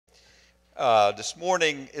This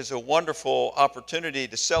morning is a wonderful opportunity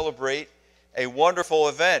to celebrate a wonderful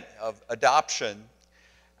event of adoption.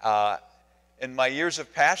 In my years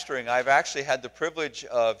of pastoring, I've actually had the privilege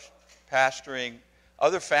of pastoring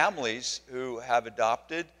other families who have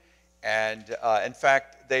adopted, and in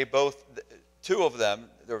fact, two of them,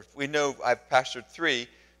 we know I've pastored three,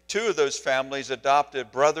 two of those families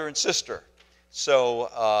adopted brother and sister.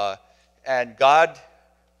 So, and God,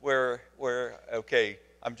 okay,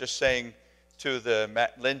 I'm just saying to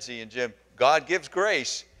Lindsay and Jim, God gives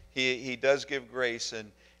grace. He does give grace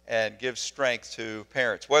and gives strength to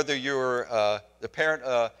parents. Whether you're the parent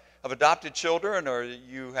of adopted children or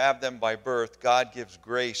you have them by birth, God gives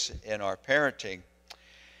grace in our parenting.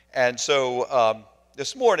 And so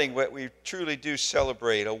this morning, we truly do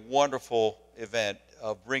celebrate a wonderful event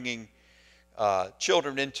of bringing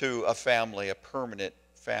children into a family, a permanent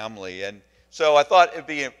family. And so I thought it would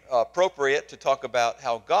be appropriate to talk about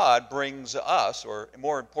how God brings us, or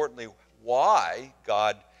more importantly, why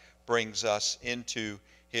God brings us into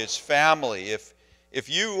His family. If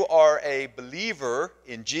you are a believer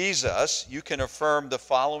in Jesus, you can affirm the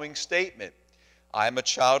following statement: I am a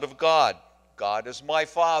child of God. God is my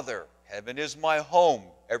Father. Heaven is my home.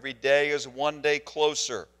 Every day is one day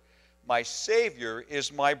closer. My Savior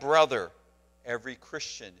is my brother. Every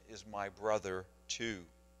Christian is my brother too.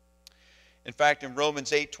 In fact, in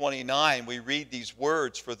Romans 8:29, we read these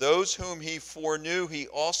words: For those whom He foreknew, He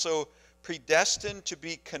also predestined to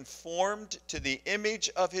be conformed to the image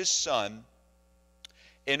of His Son,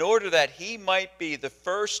 in order that He might be the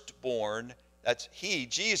firstborn, that's He,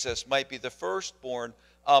 Jesus, might be the firstborn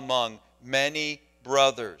among many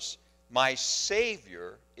brothers. My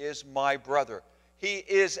Savior is my brother. He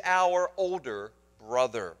is our older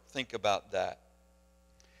brother. Think about that.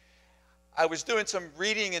 I was doing some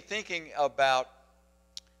reading and thinking about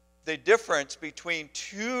the difference between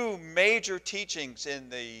two major teachings in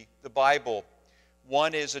the Bible.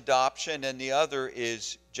 One is adoption and the other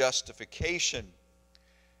is justification.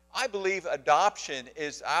 I believe adoption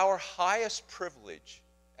is our highest privilege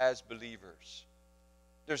as believers.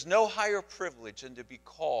 There's no higher privilege than to be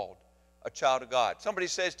called a child of God. Somebody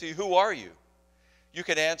says to you, who are you? You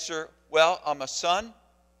can answer, well, I'm a son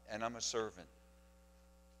and I'm a servant.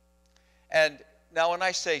 And now when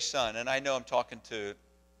I say son, and I know I'm talking to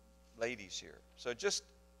ladies here, so I'm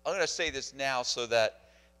going to say this now so that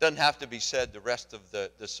it doesn't have to be said the rest of the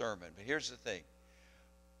sermon. But here's the thing.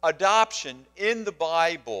 Adoption in the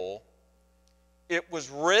Bible, it was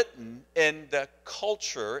written in the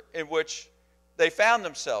culture in which they found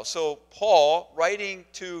themselves. So Paul, writing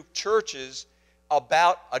to churches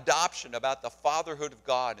about adoption, about the fatherhood of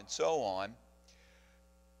God and so on,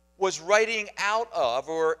 was writing out of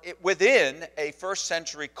or within a first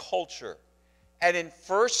century culture. And in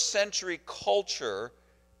first century culture,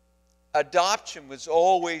 adoption was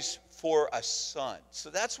always for a son.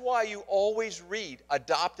 So that's why you always read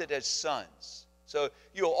adopted as sons. So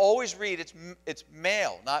you'll always read it's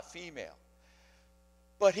male, not female.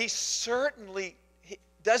 But he certainly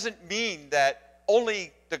doesn't mean that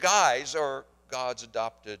only the guys are God's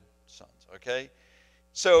adopted sons, okay?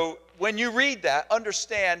 So when you read that,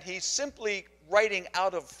 understand he's simply writing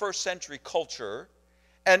out of first century culture.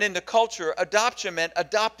 And in the culture, adoption meant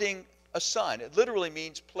adopting a son. It literally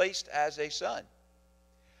means placed as a son.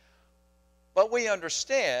 But we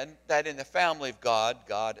understand that in the family of God,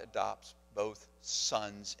 God adopts both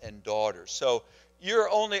sons and daughters. So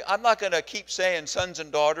I'm not going to keep saying sons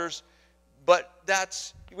and daughters, but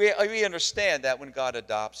we understand that when God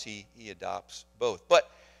adopts, He adopts both.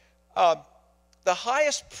 But the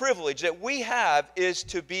highest privilege that we have is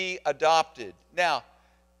to be adopted. Now,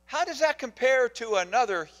 how does that compare to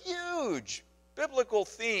another huge biblical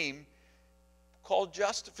theme called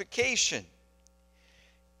justification?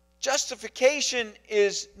 Justification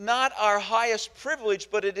is not our highest privilege,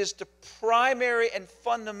 but it is the primary and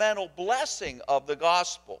fundamental blessing of the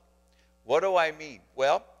gospel. What do I mean?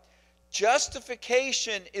 Well,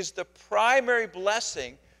 justification is the primary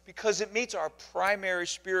blessing because it meets our primary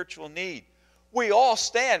spiritual need. We all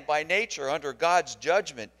stand by nature under God's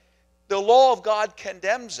judgment. The law of God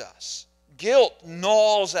condemns us. Guilt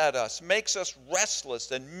gnaws at us, makes us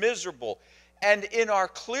restless and miserable, and in our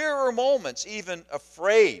clearer moments, even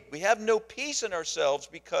afraid. We have no peace in ourselves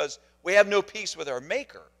because we have no peace with our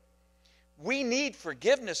Maker. We need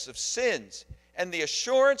forgiveness of sins and the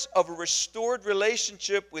assurance of a restored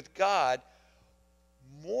relationship with God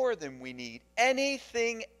more than we need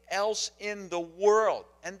anything else in the world.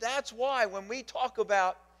 And that's why when we talk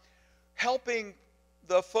about helping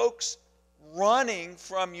the folks running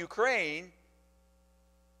from Ukraine,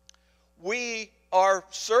 we are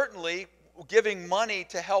certainly giving money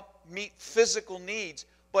to help meet physical needs,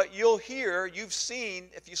 but you've seen,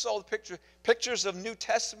 if you saw the pictures of New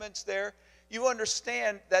Testaments there, you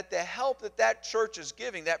understand that the help that church is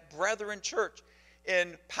giving, that Brethren church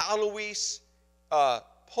in Palois,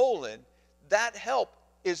 Poland, that help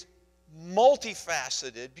is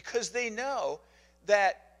multifaceted because they know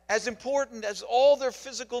that as important as all their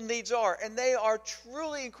physical needs are, and they are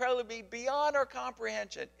truly incredibly beyond our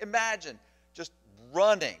comprehension. Imagine just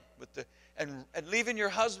running and leaving your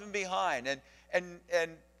husband behind,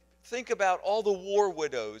 and think about all the war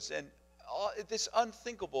widows and all this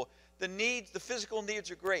unthinkable. The physical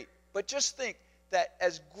needs are great, but just think that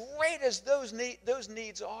as great as those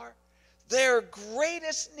needs are, their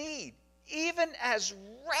greatest need, even as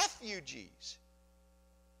refugees,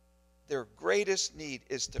 their greatest need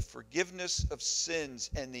is the forgiveness of sins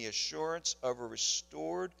and the assurance of a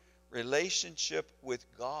restored relationship with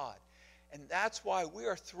God. And that's why we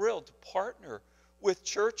are thrilled to partner with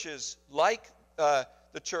churches like the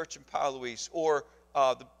church in Palois, or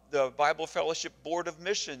the Bible Fellowship Board of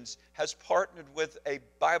Missions has partnered with a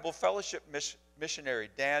Bible Fellowship missionary,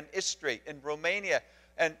 Dan Istrait, in Romania,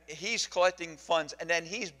 and he's collecting funds, and then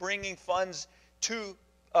he's bringing funds to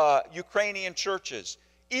Ukrainian churches.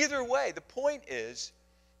 Either way, the point is,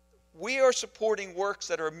 we are supporting works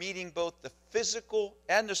that are meeting both the physical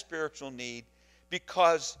and the spiritual need,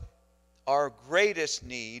 because our greatest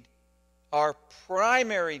need, our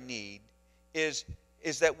primary need, is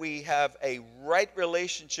that we have a right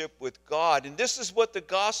relationship with God. And this is what the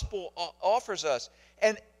gospel offers us.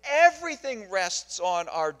 And everything rests on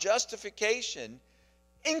our justification,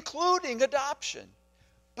 including adoption.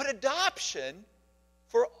 But adoption,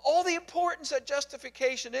 for all the importance that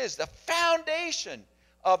justification is, the foundation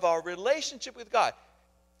of our relationship with God,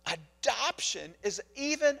 adoption is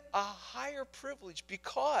even a higher privilege,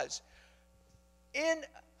 because in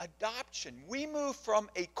adoption, we move from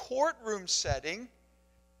a courtroom setting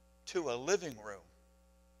to a living room.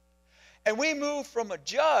 And we move from a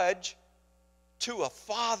judge to a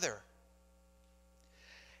father.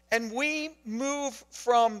 And we move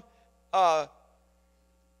from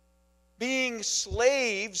being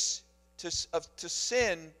slaves to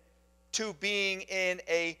sin to being in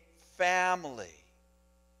a family.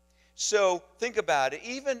 So think about it.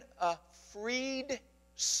 Even a freed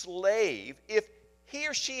slave, if he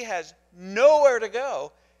or she has nowhere to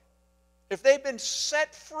go, if they've been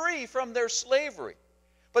set free from their slavery,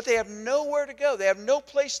 but they have nowhere to go, they have no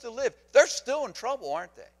place to live, they're still in trouble,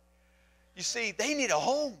 aren't they? You see, they need a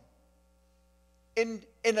home. In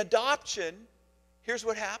adoption, here's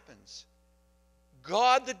what happens.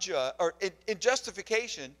 God the judge, or in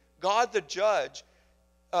justification, God the judge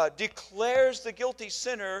declares the guilty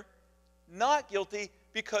sinner not guilty,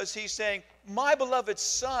 because he's saying, my beloved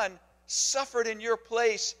son suffered in your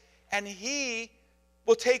place, and he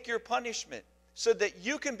will take your punishment so that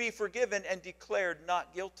you can be forgiven and declared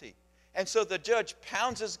not guilty. And so the judge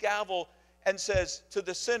pounds his gavel and says to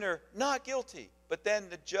the sinner, not guilty. But then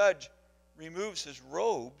the judge removes his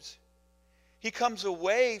robes. He comes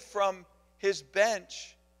away from his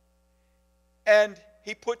bench, and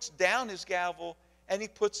he puts down his gavel, and he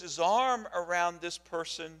puts his arm around this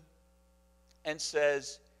person and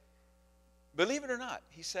says, believe it or not,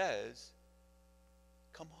 he says,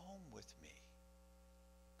 come home with me.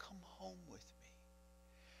 Come home with me.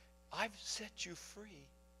 I've set you free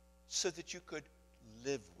so that you could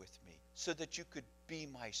live with me, so that you could be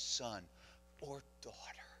my son or daughter.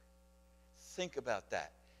 Think about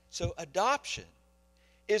that. So adoption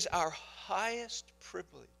is our highest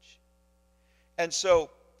privilege. And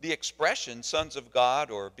so the expression sons of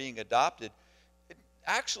God or being adopted, it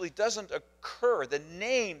actually doesn't occur. The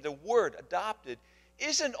name, the word adopted,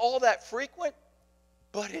 isn't all that frequent,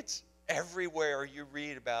 but it's everywhere you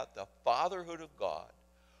read about the fatherhood of God,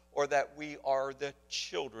 or that we are the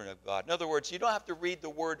children of God. In other words, you don't have to read the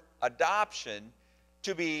word adoption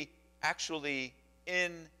to be actually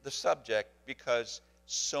in the subject, because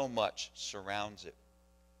so much surrounds it.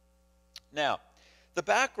 Now, the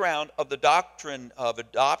background of the doctrine of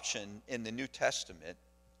adoption in the New Testament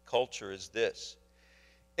culture is this.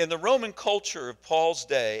 In the Roman culture of Paul's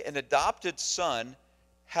day, an adopted son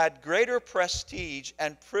had greater prestige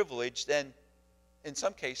and privilege than, in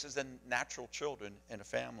some cases, than natural children in a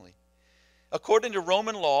family. According to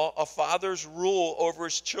Roman law, a father's rule over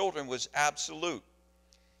his children was absolute.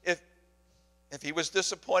 If he was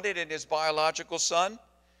disappointed in his biological son,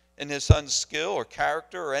 in his son's skill or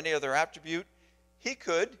character or any other attribute, he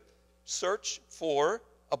could search for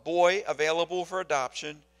a boy available for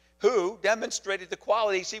adoption who demonstrated the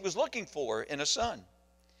qualities he was looking for in a son.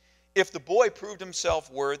 If the boy proved himself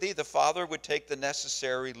worthy, the father would take the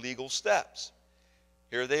necessary legal steps.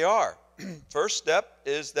 here they are. First step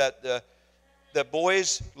is that the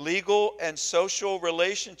boy's legal and social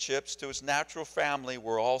relationships to his natural family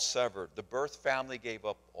were all severed. The birth family gave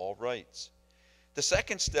up all rights. The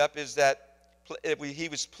second step is that he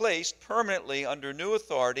was placed permanently under new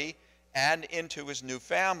authority and into his new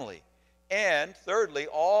family. And thirdly,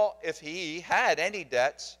 if he had any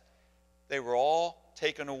debts, they were all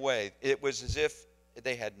taken away. It was as if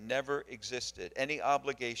they had never existed. Any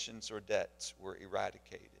obligations or debts were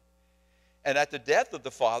eradicated. And at the death of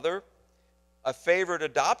the father, a favored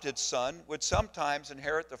adopted son would sometimes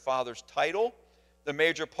inherit the father's title, the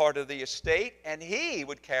major part of the estate, and he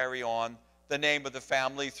would carry on the name of the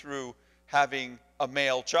family through having a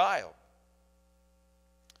male child.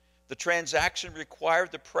 The transaction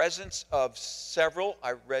required the presence of several,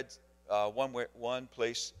 I read one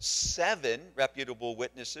place, 7 reputable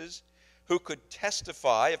witnesses who could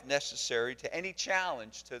testify, if necessary, to any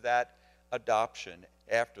challenge to that adoption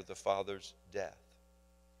after the father's death.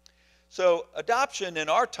 So adoption in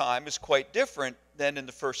our time is quite different than in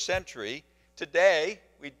the first century. Today,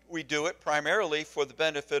 we do it primarily for the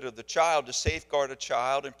benefit of the child, to safeguard a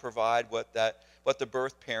child and provide what the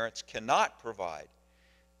birth parents cannot provide.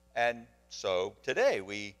 And so today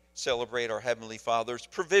we celebrate our Heavenly Father's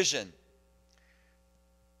provision.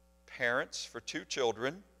 Parents for 2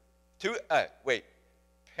 children,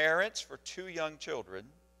 parents for 2 young children,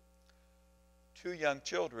 2 young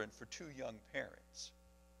children for 2 young parents.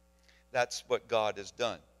 That's what God has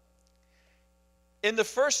done. In the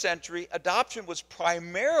first century, adoption was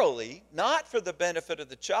primarily not for the benefit of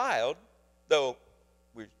the child, though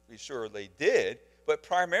we surely did, but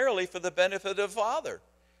primarily for the benefit of the father.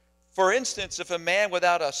 For instance, if a man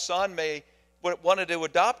without a son wanted to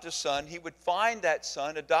adopt a son, he would find that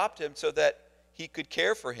son, adopt him so that he could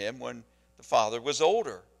care for him when the father was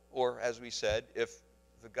older. Or, as we said, if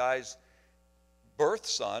the guy's birth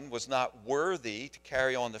son was not worthy to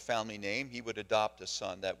carry on the family name, he would adopt a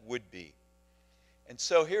son that would be. And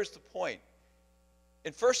so here's the point.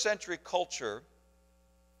 In first century culture,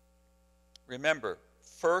 remember,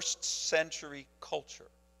 first century culture,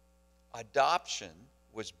 adoption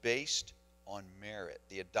was based on merit.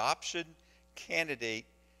 The adoption candidate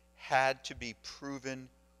had to be proven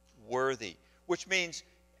worthy, which means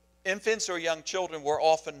infants or young children were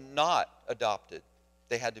often not adopted.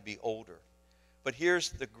 They had to be older. But here's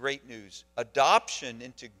the great news. Adoption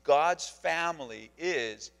into God's family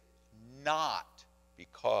is not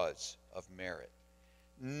because of merit.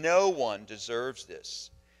 No one deserves this.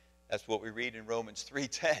 That's what we read in Romans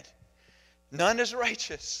 3:10. None is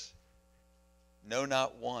righteous. No,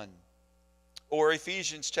 not one. Or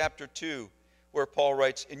Ephesians chapter 2, where Paul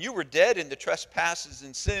writes, "And you were dead in the trespasses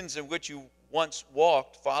and sins in which you once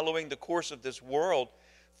walked, following the course of this world,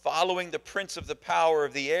 following the prince of the power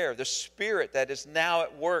of the air, the spirit that is now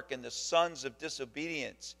at work in the sons of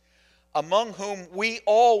disobedience, among whom we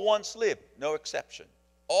all once lived," no exception,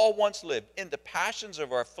 all once lived, "in the passions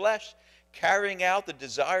of our flesh, carrying out the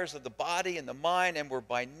desires of the body and the mind, and were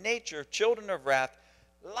by nature children of wrath,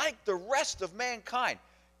 like the rest of mankind."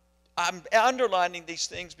 I'm underlining these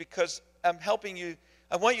things because I'm helping you.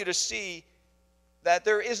 I want you to see that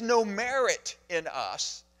there is no merit in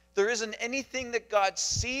us. There isn't anything that God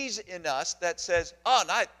sees in us that says, "Oh,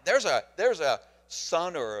 there's a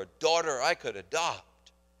son or a daughter I could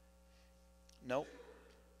adopt." No,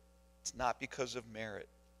 it's not because of merit.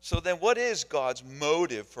 So then what is God's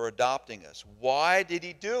motive for adopting us? Why did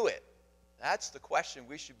he do it? That's the question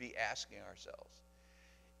we should be asking ourselves.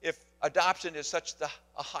 If adoption is such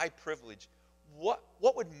a high privilege, what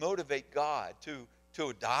would motivate God to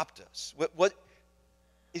adopt us? What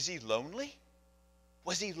is he lonely?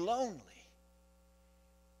 Was he lonely?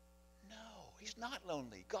 No, he's not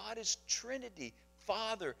lonely. God is Trinity,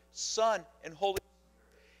 Father, Son, and Holy Spirit.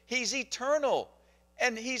 He's eternal,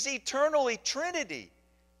 and he's eternally Trinity.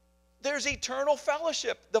 There's eternal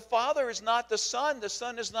fellowship. The Father is not the Son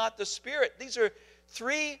is not the Spirit. These are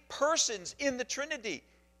 3 persons in the Trinity.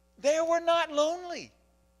 They were not lonely.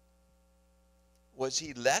 Was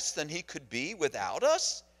he less than he could be without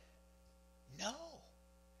us? No.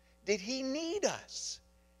 Did he need us?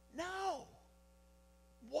 No.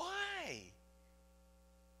 Why?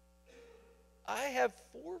 I have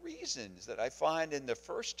 4 reasons that I find in the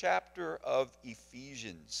first chapter of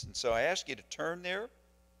Ephesians. And so I ask you to turn there.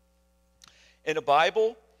 In the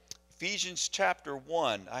Bible, Ephesians chapter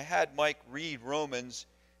 1. I had Mike read Romans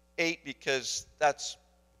 8 because that's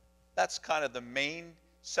kind of the main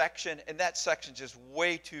section, and that section is just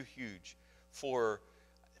way too huge for.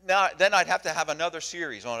 Now, then I'd have to have another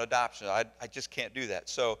series on adoption. I just can't do that.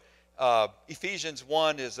 So Ephesians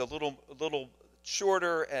 1 is a little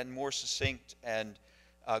shorter and more succinct, and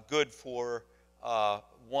good for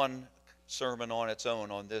one sermon on its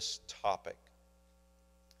own on this topic.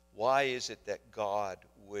 Why is it that God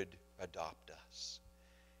would adopt us?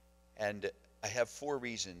 And I have 4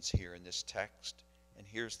 reasons here in this text, and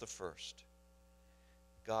here's the first.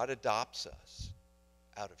 God adopts us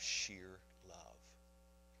out of sheer love.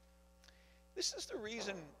 This is the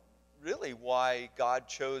reason, really, why God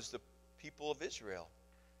chose the people of Israel.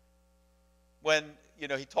 When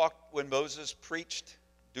Moses preached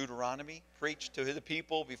Deuteronomy, preached to the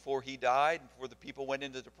people before he died, before the people went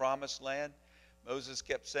into the promised land, Moses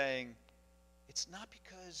kept saying, it's not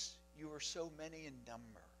because you are so many in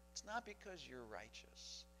number. It's not because you're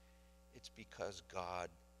righteous. It's because God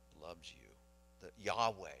loves you. The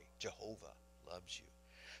Yahweh, Jehovah, loves you.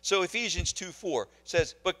 So Ephesians 2:4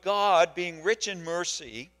 says, but God, being rich in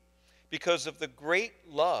mercy, because of the great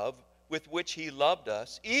love with which he loved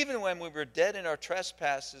us, even when we were dead in our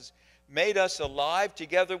trespasses, made us alive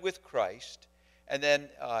together with Christ. And then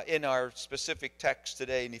in our specific text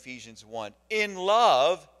today in Ephesians 1, in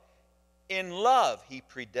love, he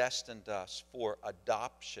predestined us for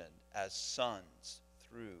adoption as sons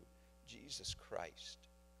through Jesus Christ.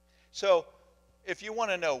 So if you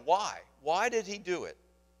want to know why did he do it?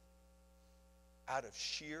 Out of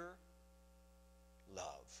sheer love.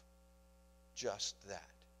 Just that.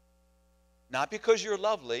 Not because you're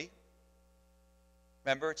lovely.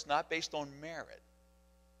 Remember, it's not based on merit.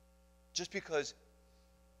 Just because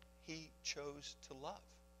he chose to love.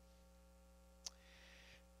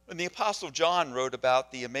 When the Apostle John wrote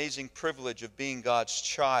about the amazing privilege of being God's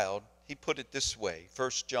child, he put it this way,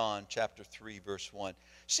 1 John chapter 3, verse 1.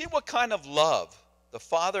 See what kind of love the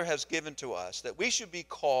Father has given to us, that we should be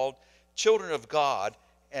called children of God,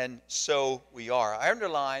 and so we are. I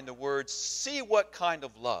underline the words, see what kind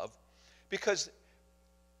of love, because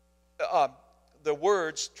the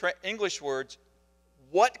words, English words,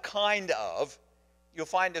 what kind of, you'll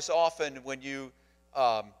find this often when you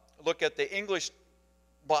look at the English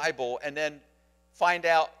Bible and then find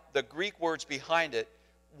out the Greek words behind it.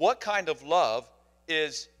 What kind of love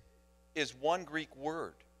is one Greek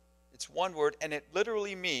word. It's one word, and it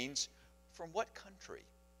literally means from what country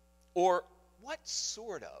or what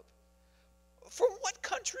sort of. From what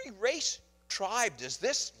country, race, tribe does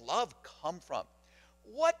this love come from?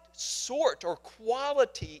 What sort or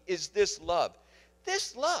quality is this love?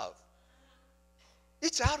 This love,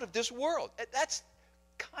 it's out of this world. That's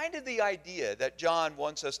kind of the idea that John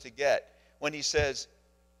wants us to get when he says,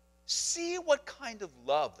 see what kind of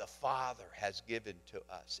love the Father has given to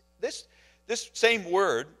us. This same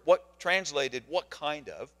word, what translated what kind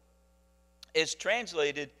of, is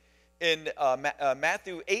translated in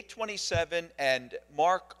Matthew 8:27 and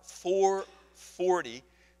Mark 4:40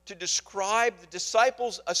 to describe the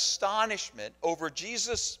disciples' astonishment over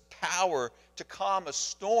Jesus' power to calm a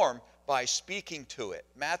storm by speaking to it.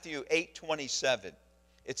 Matthew 8:27.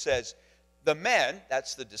 It says, the men,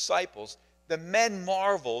 that's the disciples, the men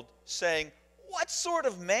marveled, saying, what sort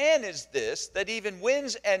of man is this that even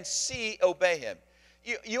winds and sea obey him?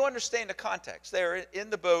 You understand the context. They're in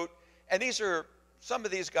the boat, and some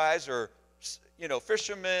of these guys are,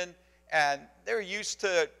 fishermen, and they're used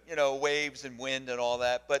to, waves and wind and all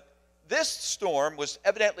that. But this storm was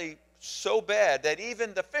evidently so bad that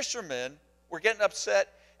even the fishermen were getting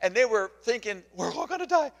upset, and they were thinking, we're all going to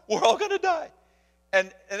die. We're all going to die.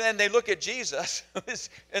 And then they look at Jesus who's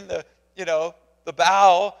in the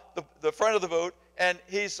bow, the front of the boat, and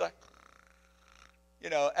he's like,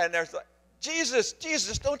 and there's like, Jesus,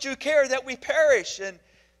 don't you care that we perish? And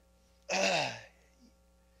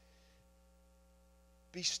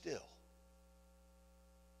be still.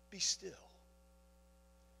 Be still.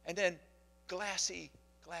 And then glassy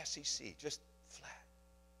sea, just flat.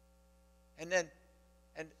 And then,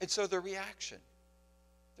 and so the reaction.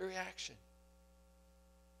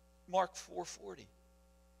 Mark 4:40.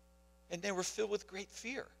 And they were filled with great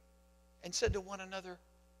fear and said to one another,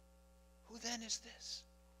 who then is this,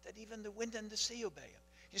 that even the wind and the sea obey him?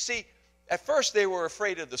 You see, at first they were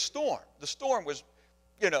afraid of the storm. The storm was,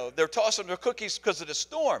 they're tossing their cookies because of the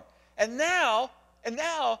storm. And now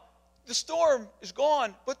the storm is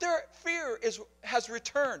gone, but their fear has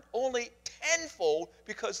returned only tenfold,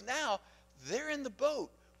 because now they're in the boat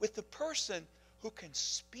with the person who can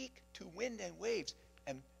speak to wind and waves,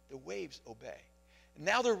 and the waves obey. And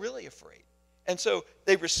now they're really afraid. And so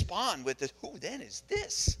they respond with this, who then is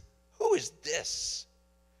this? Who is this?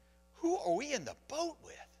 Who are we in the boat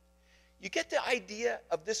with? You get the idea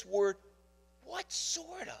of this word, what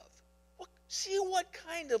sort of? See what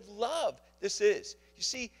kind of love this is. You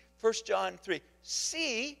see, 1 John 3,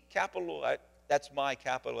 see, that's my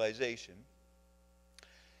capitalization.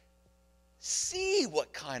 See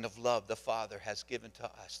what kind of love the Father has given to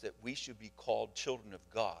us, that we should be called children of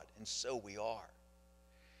God, and so we are.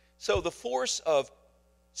 So the force of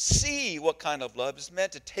see what kind of love is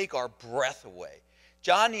meant to take our breath away.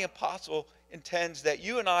 John the Apostle intends that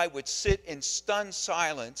you and I would sit in stunned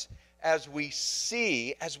silence as we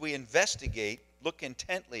see, as we investigate, look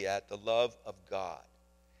intently at the love of God.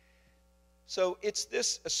 So it's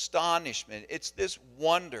this astonishment, it's this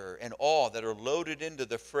wonder and awe that are loaded into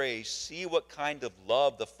the phrase, see what kind of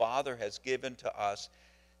love the Father has given to us,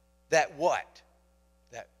 that what?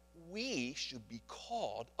 That we should be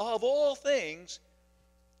called, of all things,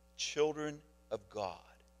 children of God.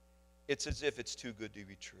 It's as if it's too good to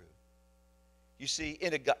be true. You see,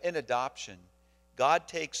 in adoption, God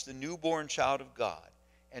takes the newborn child of God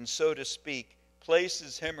and, so to speak,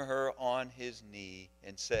 places him or her on his knee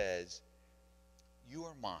and says, you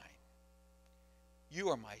are mine. You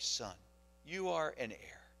are my son. You are an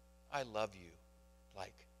heir. I love you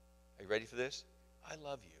like, are you ready for this? I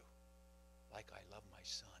love you like I love my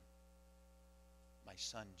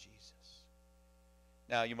son Jesus.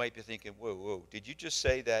 Now you might be thinking, whoa, did you just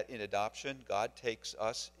say that in adoption God takes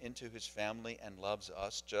us into his family and loves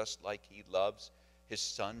us just like he loves his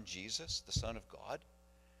son Jesus, the Son of God?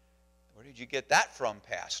 Where did you get that from,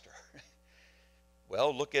 Pastor?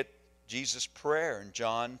 Well, look at Jesus' prayer in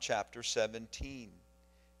John chapter 17.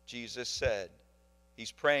 Jesus said,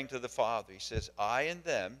 he's praying to the Father. He says, I in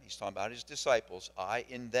them, he's talking about his disciples, I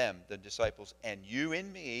in them, the disciples, and you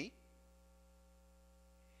in me,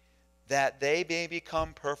 that they may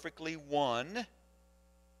become perfectly one,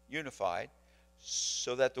 unified,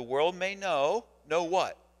 so that the world may know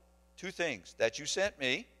what? Two things, that you sent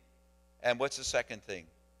me, and what's the second thing?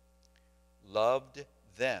 Loved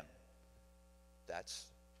them. That's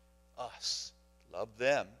us. Love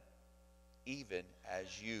them even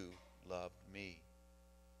as you loved me.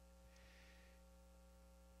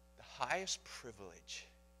 The highest privilege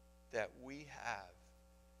that we have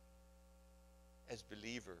as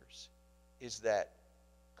believers is that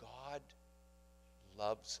God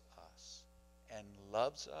loves us, and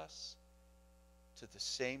loves us to the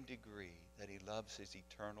same degree that he loves his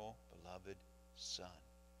eternal beloved Son.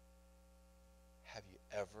 Have you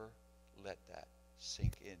ever let that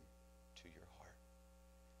sink in to your heart?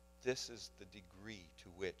 This is the degree to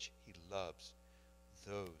which he loves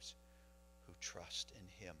those who trust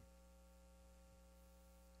in him.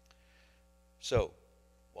 So,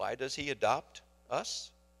 why does he adopt us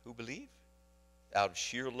who believe? Out of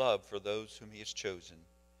sheer love for those whom he has chosen.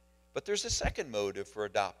 But there's a second motive for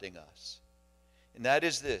adopting us, and that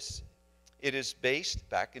is this. It is based,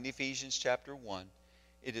 back in Ephesians chapter 1,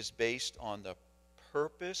 it is based on the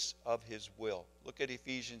purpose of his will. Look at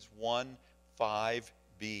Ephesians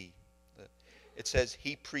 1:5b. It says,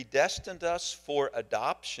 he predestined us for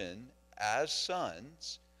adoption as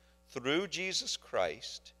sons through Jesus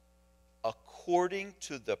Christ, according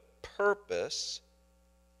to the purpose.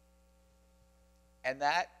 And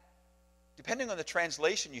that, depending on the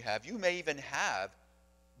translation you have, you may even have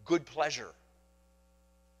good pleasure.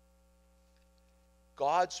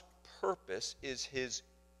 God's purpose is his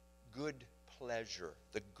good pleasure,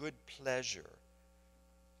 the good pleasure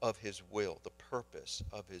of his will, the purpose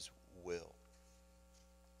of his will.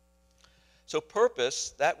 So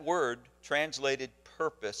purpose, that word translated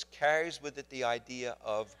purpose, carries with it the idea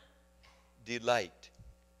of delight.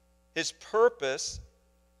 His purpose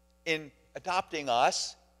in adopting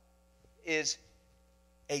us is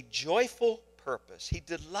a joyful purpose. He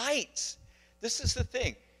delights. This is the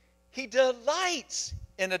thing. He delights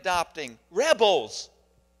in adopting rebels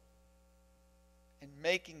and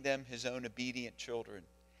making them his own obedient children.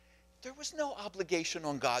 There was no obligation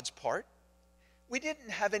on God's part. We didn't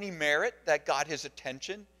have any merit that got his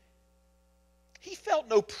attention. He felt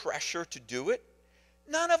no pressure to do it.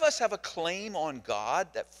 None of us have a claim on God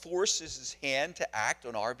that forces his hand to act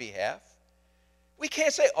on our behalf. We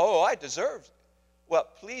can't say, oh, I deserve it. Well,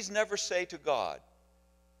 please never say to God,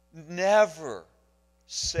 never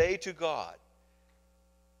say to God,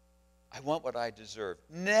 I want what I deserve.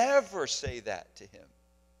 Never say that to him,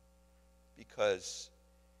 because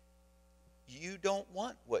you don't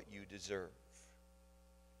want what you deserve.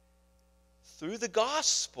 Through the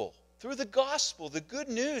gospel, the good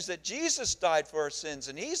news that Jesus died for our sins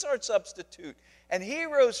and he's our substitute and he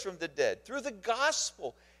rose from the dead, through the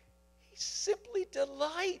gospel, he simply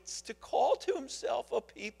delights to call to himself a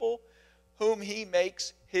people whom he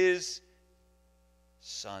makes his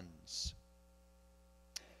sons.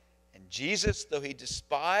 And Jesus, though he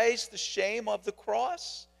despised the shame of the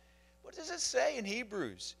cross, what does it say in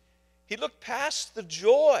Hebrews? He looked past the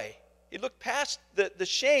joy. He looked past the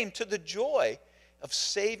shame to the joy of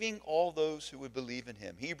saving all those who would believe in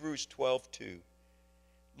him. Hebrews 12:2.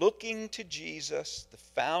 Looking to Jesus, the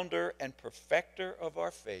founder and perfecter of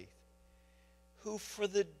our faith, who for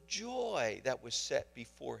the joy that was set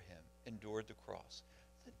before him endured the cross.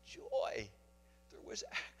 The joy. There was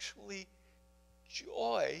actually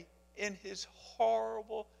joy in his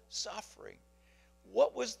horrible suffering.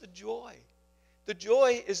 What was the joy? The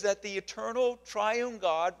joy is that the eternal triune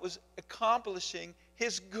God was accomplishing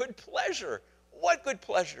his good pleasure. What good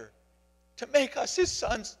pleasure? To make us his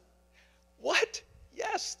sons. What?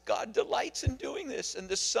 Yes, God delights in doing this, and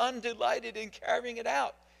the Son delighted in carrying it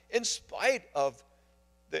out in spite of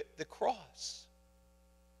the cross.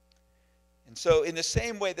 And so in the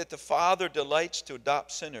same way that the Father delights to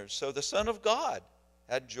adopt sinners, so the Son of God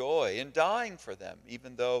had joy in dying for them,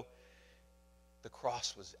 even though the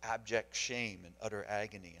cross was abject shame and utter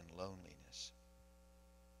agony and loneliness.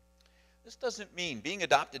 This doesn't mean, being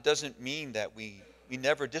adopted doesn't mean that we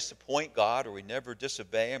never disappoint God or we never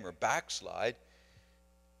disobey him or backslide.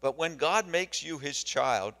 But when God makes you his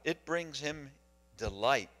child, it brings him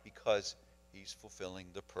delight because he's fulfilling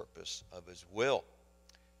the purpose of his will.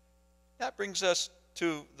 That brings us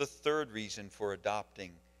to the third reason for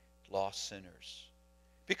adopting lost sinners.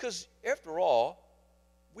 Because after all,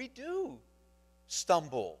 we do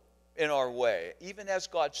stumble in our way. Even as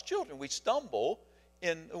God's children, we stumble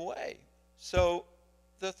in the way. So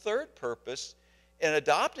the third purpose in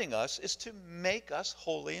adopting us is to make us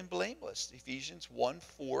holy and blameless. Ephesians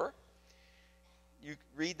 1:4. You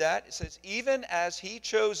read that. It says, even as he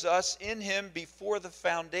chose us in him before the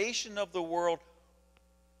foundation of the world.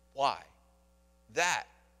 Why? That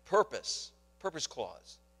purpose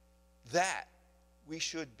clause. That we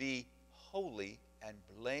should be holy and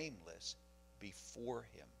blameless before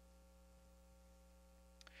him.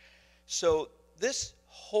 So this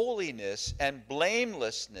holiness and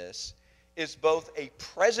blamelessness is both a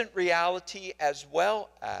present reality as well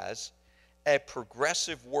as a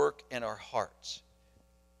progressive work in our hearts.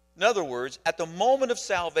 In other words, at the moment of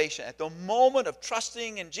salvation, at the moment of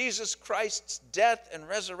trusting in Jesus Christ's death and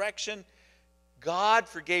resurrection, God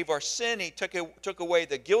forgave our sin. He took away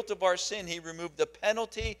the guilt of our sin. He removed the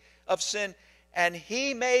penalty of sin. And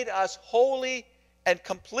he made us holy and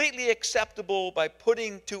completely acceptable by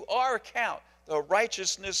putting to our account the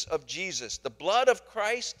righteousness of Jesus. The blood of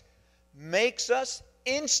Christ makes us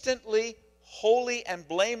instantly holy and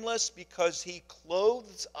blameless because he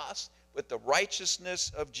clothes us with the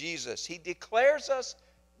righteousness of Jesus. He declares us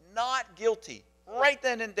not guilty right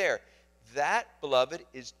then and there. That, beloved,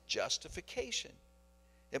 is justification.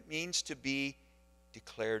 It means to be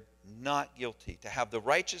declared not guilty, to have the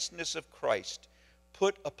righteousness of Christ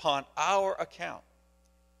put upon our account.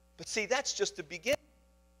 But see, that's just the beginning.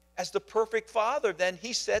 As the perfect Father, then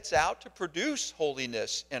he sets out to produce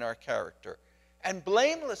holiness in our character and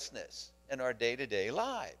blamelessness in our day-to-day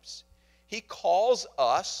lives. He calls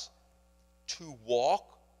us to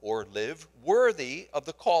walk or live worthy of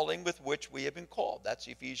the calling with which we have been called. That's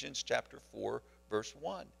Ephesians chapter 4, verse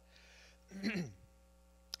 1.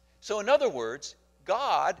 So in other words,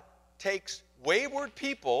 God takes wayward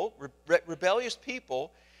people, rebellious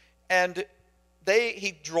people, and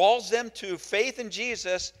he draws them to faith in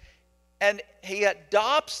Jesus, and he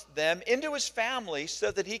adopts them into his family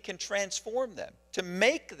so that he can transform them, to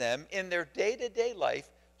make them in their day-to-day life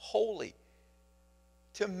holy,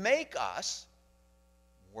 to make us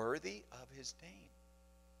worthy of his name.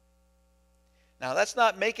 Now, that's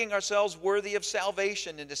not making ourselves worthy of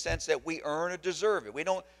salvation in the sense that we earn or deserve it. We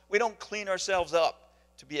don't clean ourselves up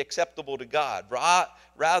to be acceptable to God.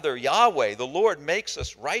 Rather, Yahweh, the Lord, makes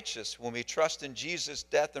us righteous when we trust in Jesus'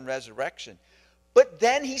 death and resurrection. But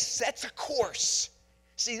then he sets a course.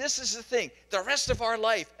 See, this is the thing. The rest of our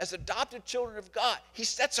life as adopted children of God, he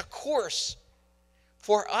sets a course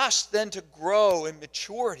for us then to grow in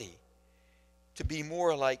maturity, to be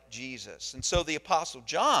more like Jesus. And so the Apostle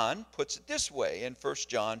John puts it this way in 1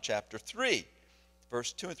 John chapter 3,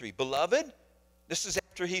 verse 2 and 3. Beloved, this is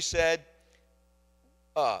after he said,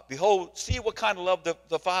 behold, see what kind of love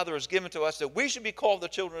the Father has given to us, that we should be called the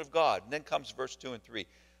children of God. And then comes verse 2 and 3.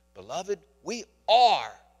 Beloved, we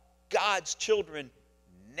are God's children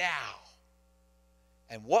now.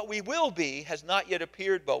 And what we will be has not yet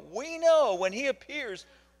appeared, but we know when he appears,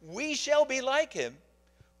 we shall be like him,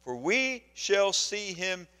 for we shall see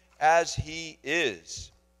him as he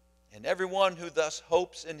is. And everyone who thus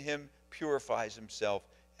hopes in him purifies himself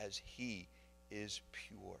as he is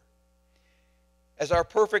pure. As our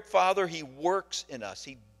perfect Father, he works in us.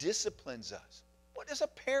 He disciplines us. What does a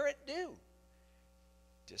parent do?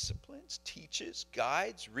 Disciplines, teaches,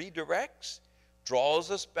 guides, redirects,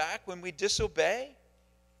 draws us back when we disobey.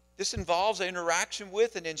 This involves an interaction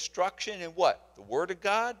with and instruction in what? The Word of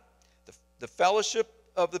God, the fellowship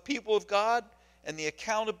of the people of God, and the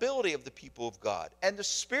accountability of the people of God, and the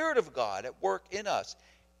Spirit of God at work in us.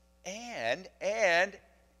 And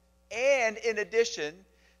in addition,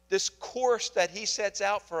 this course that he sets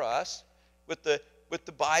out for us with the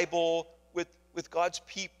Bible, with God's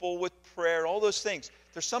people, with prayer, all those things.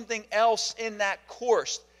 There's something else in that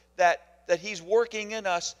course that he's working in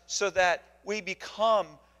us so that we become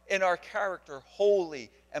in our character holy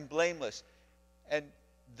and blameless. And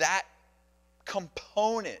that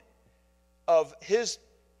component of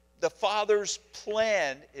the Father's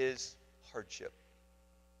plan is hardship.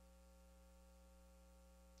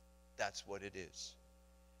 That's what it is.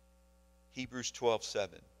 Hebrews 12:7.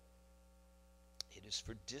 It is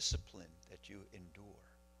for discipline that you endure.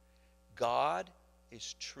 God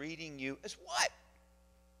is treating you as what?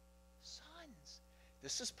 Sons.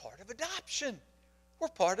 This is part of adoption. We're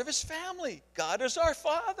part of his family. God is our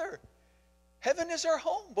Father. Heaven is our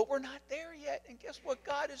home, but we're not there yet. And guess what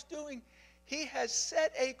God is doing? He has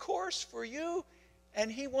set a course for you,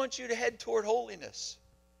 and he wants you to head toward holiness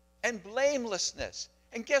and blamelessness.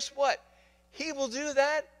 And guess what? He will do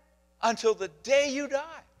that until the day you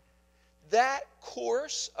die. That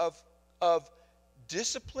course of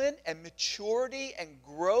discipline and maturity and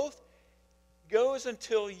growth goes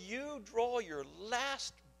until you draw your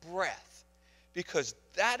last breath, because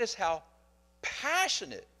that is how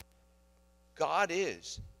passionate God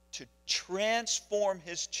is to transform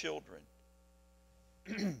his children.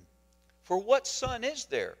 For what son is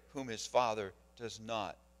there whom his father does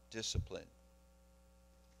not discipline?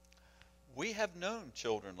 We have known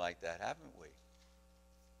children like that, haven't we?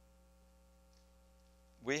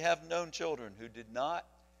 We have known children who did not,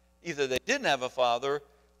 either they didn't have a father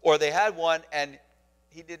or they had one and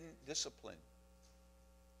he didn't discipline.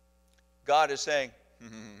 God is saying,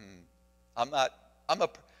 I'm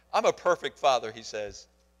a perfect father, he says.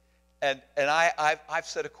 And I've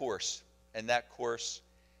set a course, and that course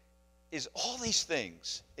is all these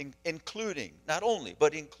things, including, not only,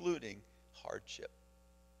 but including hardship.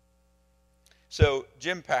 So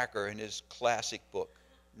Jim Packer, in his classic book,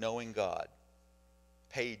 Knowing God,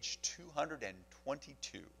 page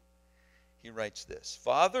 222, he writes this: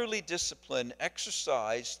 fatherly discipline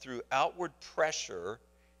exercised through outward pressure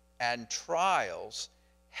and trials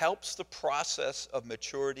helps the process of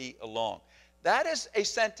maturity along. That is a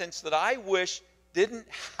sentence that I wish didn't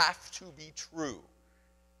have to be true.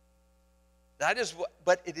 That is what,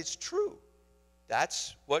 but it is true.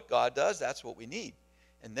 That's what God does. That's what we need.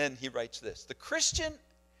 And then he writes this: the Christian,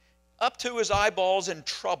 up to his eyeballs in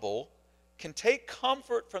trouble, can take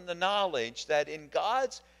comfort from the knowledge that in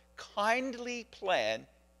God's kindly plan,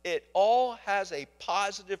 it all has a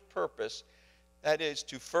positive purpose, that is,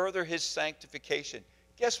 to further his sanctification.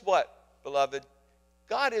 Guess what, beloved?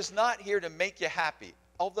 God is not here to make you happy.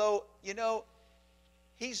 Although,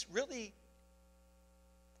 he's really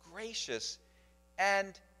gracious,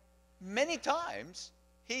 and many times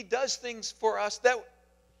he does things for us that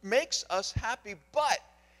makes us happy, but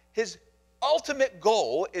his ultimate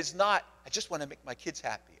goal is not, I just want to make my kids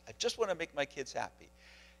happy. I just want to make my kids happy.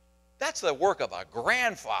 That's the work of a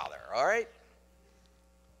grandfather, all right?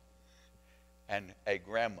 And a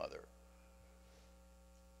grandmother.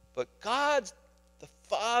 But God's, the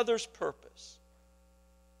Father's purpose.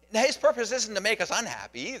 Now, his purpose isn't to make us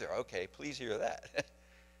unhappy either. Okay, please hear that.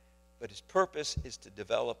 But his purpose is to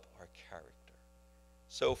develop our character.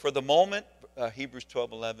 So for the moment, Hebrews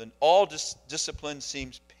 12:11, all discipline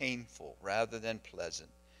seems painful rather than pleasant,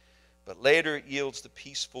 but later it yields the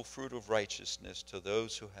peaceful fruit of righteousness to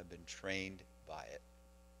those who have been trained by it.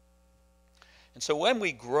 And so when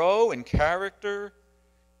we grow in character,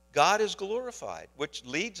 God is glorified, which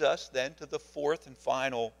leads us then to the fourth and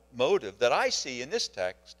final motive that I see in this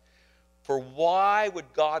text for why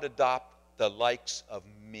would God adopt the likes of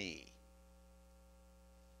me?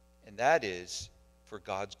 And that is for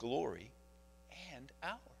God's glory and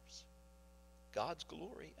ours. God's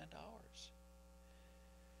glory and ours.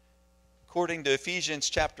 According to Ephesians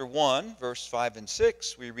chapter 1, verse 5 and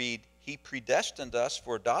 6, we read, he predestined us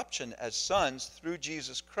for adoption as sons through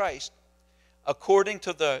Jesus Christ, according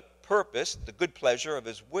to the purpose, the good pleasure of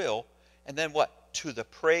his will, and then what? To the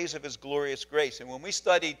praise of his glorious grace. And when we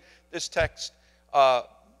studied this text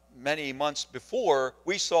many months before,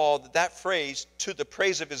 we saw that phrase, to the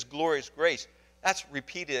praise of his glorious grace, that's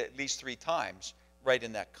repeated at least 3 times right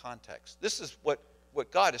in that context. This is what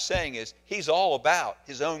God is saying is he's all about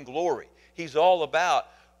his own glory. He's all about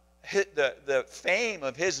the fame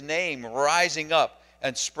of his name rising up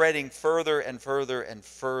and spreading further and further and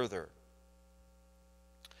further.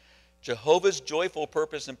 Jehovah's joyful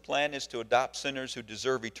purpose and plan is to adopt sinners who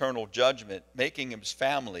deserve eternal judgment, making him his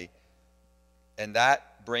family, and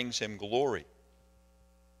that brings him glory.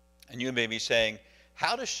 And you may be saying,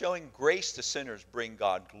 how does showing grace to sinners bring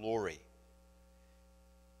God glory?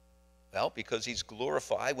 Well, because he's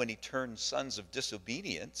glorified when he turns sons of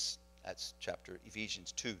disobedience, that's chapter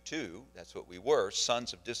Ephesians 2:2, that's what we were,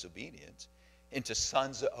 sons of disobedience, into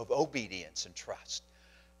sons of obedience and trust.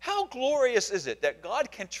 How glorious is it that God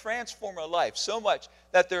can transform a life so much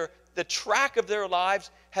that the track of their lives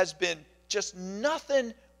has been just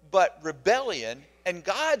nothing but rebellion, and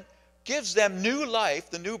God gives them new life,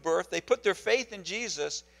 the new birth. They put their faith in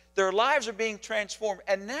Jesus. Their lives are being transformed.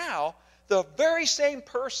 And now the very same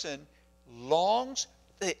person longs,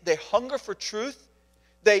 they hunger for truth.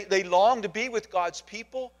 They long to be with God's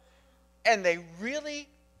people. And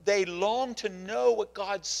they long to know what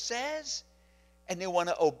God says. And they want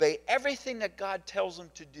to obey everything that God tells them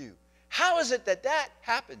to do. How is it that that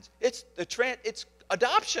happens? It's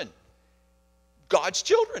adoption. God's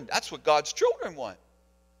children. That's what God's children want.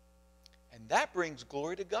 And that brings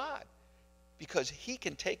glory to God because he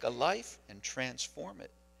can take a life and transform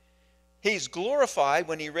it. He's glorified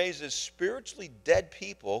when he raises spiritually dead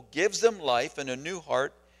people, gives them life and a new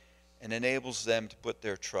heart, and enables them to put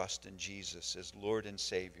their trust in Jesus as Lord and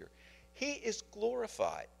Savior. He is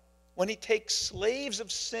glorified when he takes slaves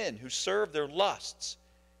of sin who serve their lusts,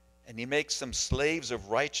 and he makes them slaves of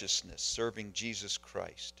righteousness, serving Jesus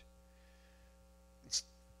Christ. It's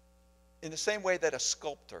in the same way that a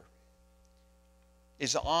sculptor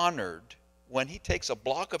is honored when he takes a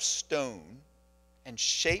block of stone and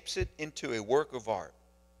shapes it into a work of art.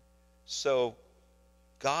 So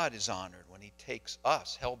God is honored when he takes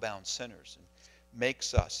us, hell-bound sinners, and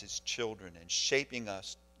makes us his children and shaping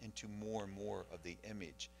us into more and more of the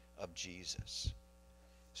image of Jesus.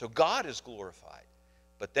 So God is glorified.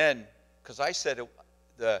 But then, because I said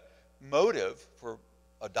the motive for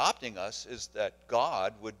adopting us is that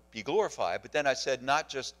God would be glorified, but then I said not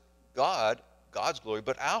just God's glory,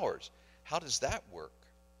 but ours. How does that work?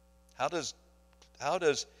 How does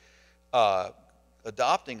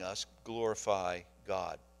adopting us glorify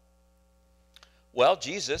God? Well,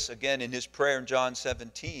 Jesus, again in his prayer in John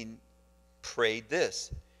 17, prayed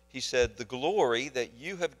this. He said, the glory that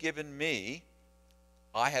you have given me,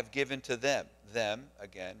 I have given to them. Them,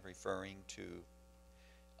 again, referring to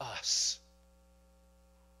us.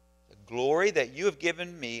 The glory that you have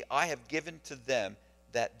given me, I have given to them,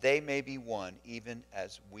 that they may be one, even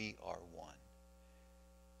as we are one.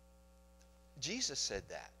 Jesus said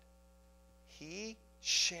that. He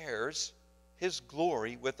shares his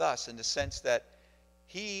glory with us in the sense that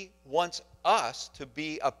he wants us to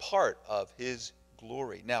be a part of his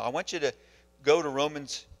glory. Now, I want you to go to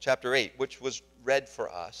Romans chapter 8, which was read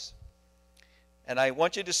for us. And I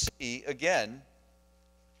want you to see, again,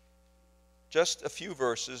 just a few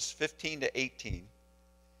verses, 15 to 18.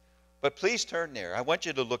 But please turn there. I want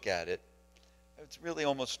you to look at it. It's really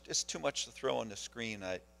it's too much to throw on the screen.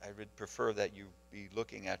 I would prefer that you be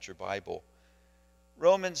looking at your Bible.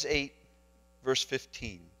 Romans 8, verse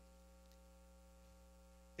 15.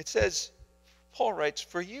 It says, Paul writes,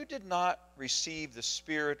 for you did not receive the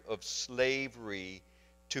spirit of slavery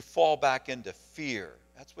to fall back into fear.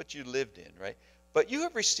 That's what you lived in, right? But you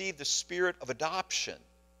have received the spirit of adoption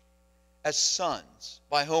as sons,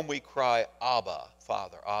 by whom we cry, Abba,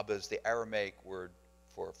 Father. Abba is the Aramaic word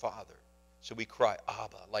for father. So we cry,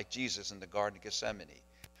 Abba, like Jesus in the Garden of Gethsemane.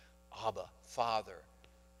 Abba, Father,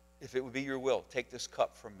 if it would be your will, take this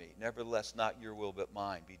cup from me. Nevertheless, not your will, but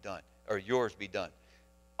mine be done, or yours be done.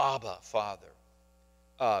 Abba, Father.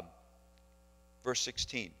 Verse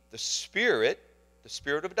 16, the Spirit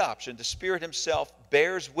of adoption, the Spirit himself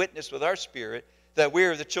bears witness with our spirit that we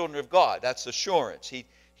are the children of God. That's assurance.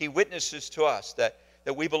 He witnesses to us that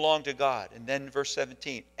we belong to God. And then verse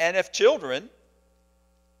 17, and if children,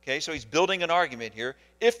 okay, so he's building an argument here.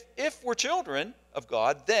 If we're children of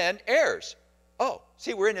God, then heirs. Oh,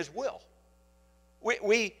 see, we're in his will.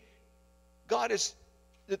 God is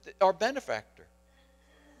our benefactor.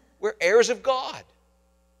 We're heirs of God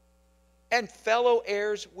and fellow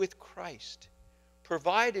heirs with Christ,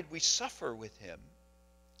 provided we suffer with him,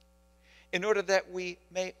 in order that we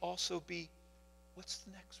may also be, what's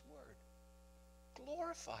the next word?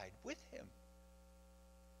 Glorified with him.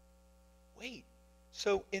 Wait,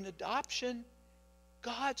 so in adoption,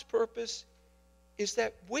 God's purpose is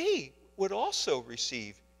that we would also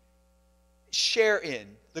share in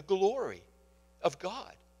the glory of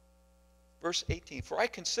God. Verse 18, for I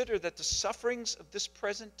consider that the sufferings of this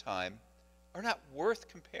present time are not worth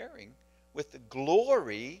comparing with the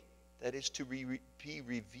glory that is to be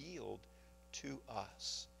revealed to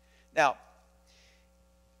us. Now,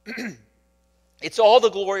 it's all the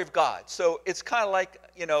glory of God. So it's kind of like,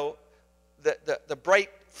 the bright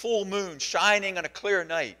full moon shining on a clear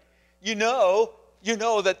night. You know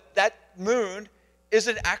that moon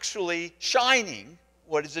isn't actually shining.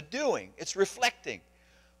 What is it doing? It's reflecting.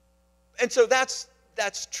 And so that's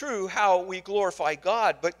true how we glorify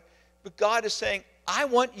God. But God is saying, I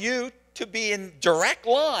want you to be in direct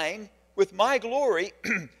line with my glory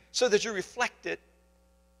so that you reflect it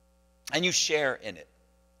and you share in it.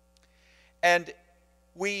 And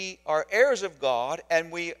we are heirs of God,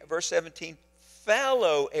 and we, verse 17,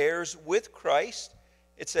 fellow heirs with Christ.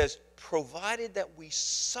 It says, provided that we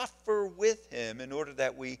suffer with him in order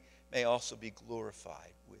that we may also be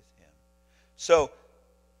glorified with him. So,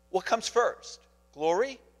 what comes first?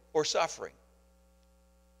 Glory or suffering?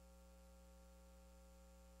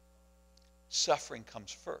 Suffering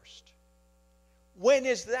comes first. When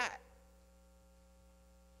is that?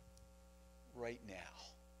 Right now.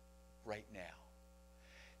 Right now.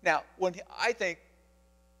 Now, when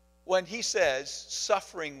he says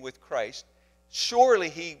suffering with Christ, surely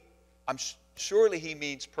he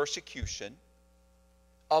means persecution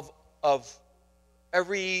of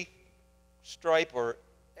every stripe or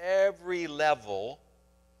every level,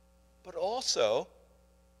 but also,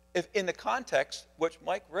 if in the context which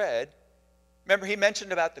Mike read, remember he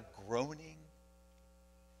mentioned about the groaning,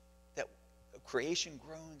 that creation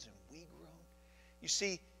groans and we groan. You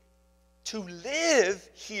see, to live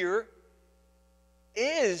here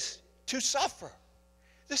is to suffer.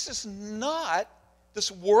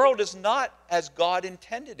 This world is not as God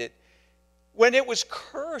intended it. When it was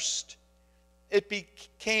cursed, it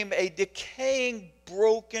became a decaying,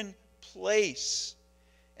 broken place.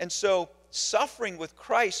 And so suffering with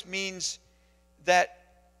Christ means that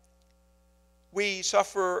we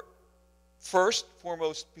suffer first,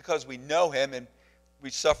 foremost, because we know him and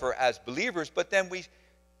we suffer as believers, but then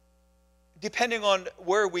depending on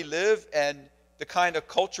where we live and the kind of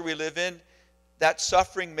culture we live in, that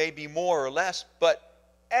suffering may be more or less, but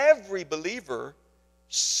every believer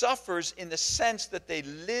suffers in the sense that they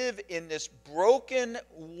live in this broken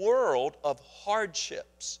world of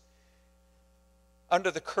hardships under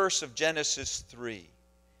the curse of Genesis 3,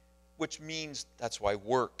 which means that's why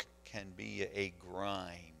work can be a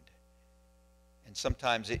grind. And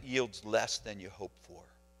sometimes it yields less than you hope for.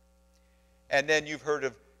 And then you've heard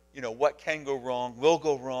of, what can go wrong, will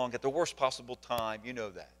go wrong at the worst possible time. You know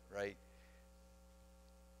that, right?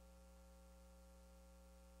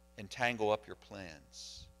 Entangle up your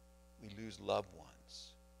plans. We lose loved ones.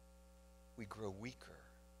 We grow weaker.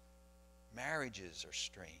 Marriages are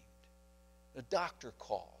strained. The doctor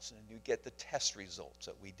calls and you get the test results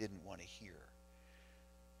that we didn't want to hear.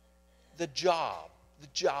 The job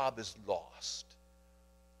is lost.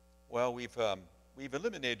 Well, we've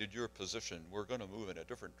eliminated your position. We're going to move in a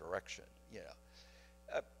different direction.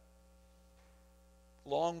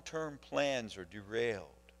 Long-term plans are derailed.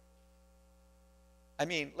 I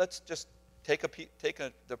mean, let's just take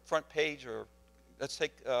the front page, or let's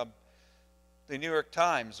take the New York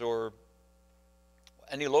Times or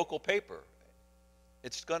any local paper.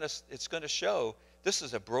 It's going to show this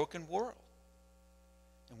is a broken world,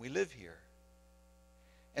 and we live here.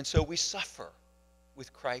 And so we suffer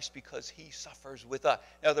with Christ because he suffers with us.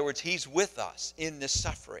 In other words, he's with us in this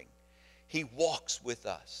suffering. He walks with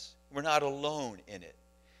us. We're not alone in it.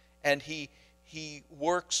 And he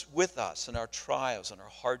works with us in our trials and our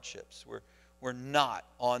hardships. We're not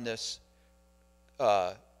on this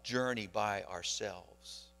journey by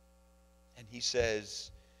ourselves. And he says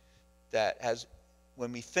that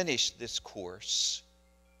when we finish this course,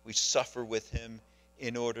 we suffer with him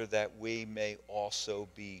in order that we may also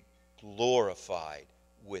be glorified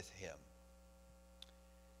with him.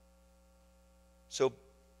 So,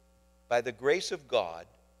 by the grace of God,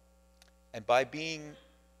 and by being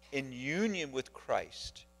in union with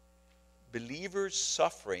Christ, believers'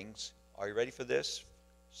 sufferings, are you ready for this?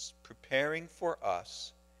 Preparing for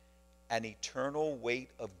us an eternal weight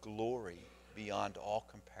of glory beyond all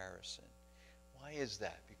comparison. Why is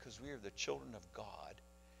that? Because we are the children of God,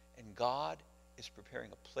 and God is preparing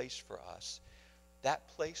a place for us. That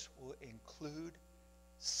place will include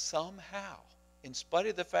somehow, in spite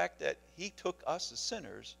of the fact that he took us as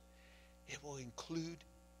sinners, it will include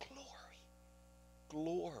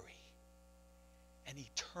glory, an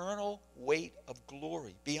eternal weight of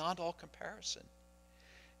glory beyond all comparison.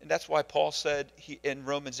 And that's why Paul said in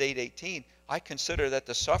Romans 8:18, I consider that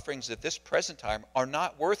the sufferings at this present time are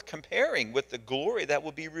not worth comparing with the glory that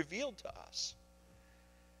will be revealed to us.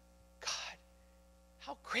 God,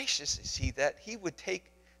 how gracious is he that he would take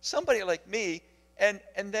somebody like me and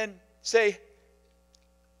then say,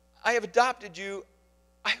 I have adopted you.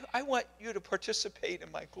 I want you to participate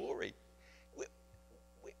in my glory.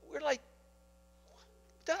 We're like,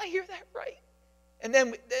 did I hear that right? And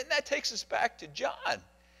then that takes us back to John,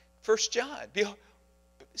 1 John.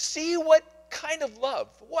 See what kind of love,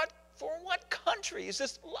 for what country is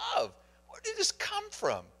this love? Where did this come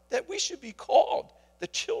from? That we should be called the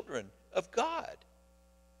children of God.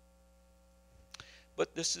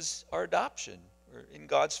 But this is our adoption. We're in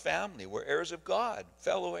God's family. We're heirs of God,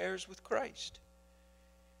 fellow heirs with Christ.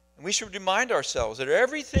 And we should remind ourselves that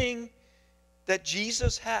everything that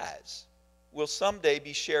Jesus has will someday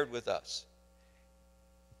be shared with us.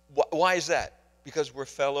 Why is that? Because we're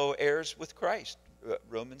fellow heirs with Christ.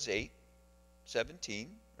 Romans 8:17,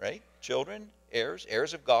 right? Children, heirs,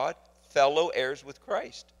 heirs of God, fellow heirs with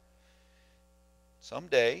Christ.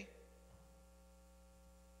 Someday,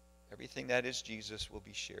 everything that is Jesus will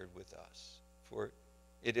be shared with us. For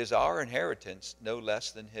it is our inheritance, no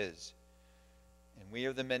less than his. And we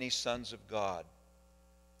are the many sons of God.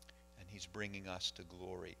 And he's bringing us to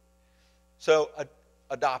glory. So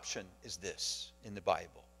adoption is this in the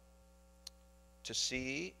Bible. To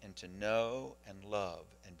see and to know and love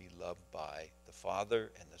and be loved by the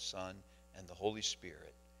Father and the Son and the Holy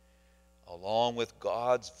Spirit, along with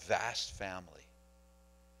God's vast family.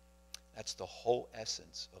 That's the whole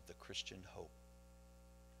essence of the Christian hope.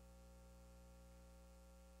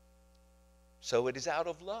 So it is out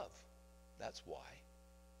of love. That's why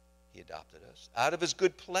he adopted us. Out of his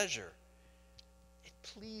good pleasure. It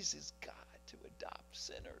pleases God to adopt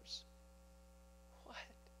sinners. What?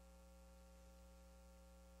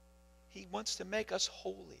 He wants to make us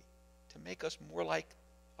holy, to make us more like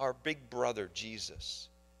our big brother, Jesus.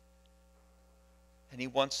 And he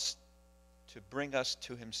wants to bring us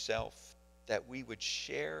to himself, that we would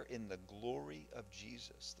share in the glory of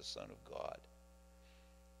Jesus, the Son of God.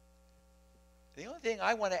 The only thing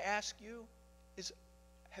I want to ask you is,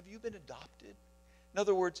 have you been adopted? In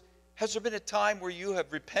other words, has there been a time where you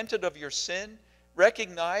have repented of your sin,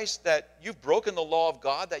 recognized that you've broken the law of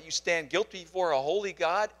God, that you stand guilty before a holy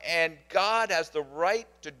God, and God has the right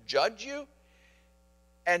to judge you?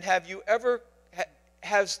 And has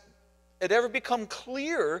it ever become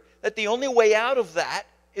clear that the only way out of that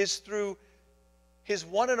is through his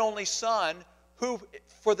one and only Son, who,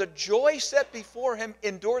 for the joy set before him,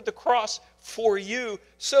 endured the cross for you,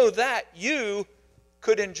 so that you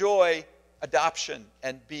could enjoy adoption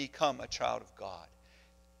and become a child of God?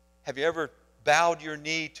 Have you ever bowed your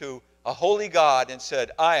knee to a holy God and said,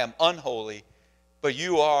 I am unholy, but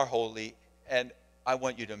you are holy, and I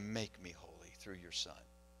want you to make me holy through your Son?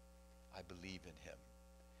 I believe in him.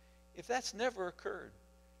 If that's never occurred,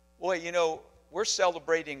 boy, we're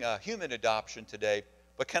celebrating human adoption today,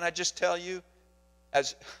 but can I just tell you,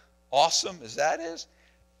 as awesome as that is,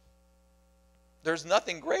 there's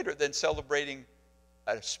nothing greater than celebrating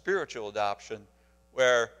a spiritual adoption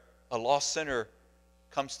where a lost sinner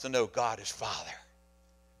comes to know God as Father.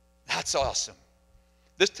 That's awesome.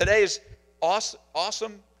 Today is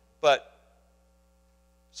awesome, but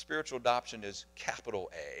spiritual adoption is capital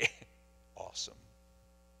A. Awesome.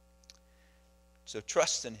 So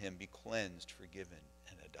trust in him, be cleansed, forgiven,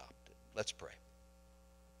 and adopted. Let's pray.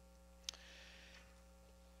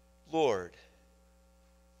 Lord,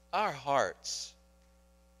 our hearts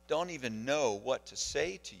don't even know what to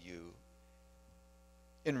say to you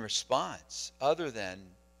in response other than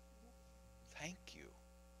thank you.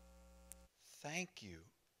 Thank you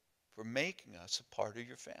for making us a part of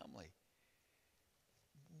your family.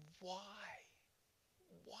 Why?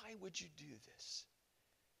 Why would you do this?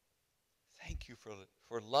 Thank you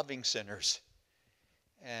for loving sinners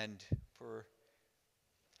and for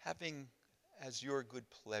having as your good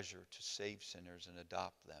pleasure to save sinners and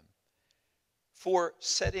adopt them. For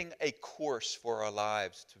setting a course for our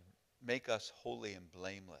lives to make us holy and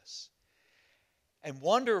blameless. And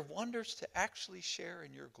wonder of wonders to actually share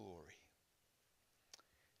in your glory.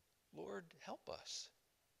 Lord, help us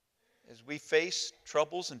as we face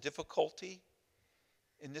troubles and difficulty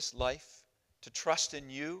in this life, to trust in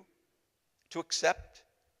you, to accept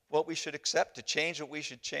what we should accept, to change what we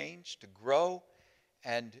should change, to grow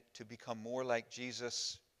and to become more like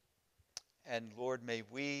Jesus. And Lord, may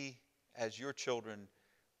we, as your children,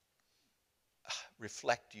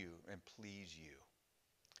 reflect you and please you.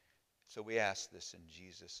 So we ask this in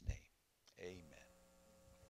Jesus' name. Amen.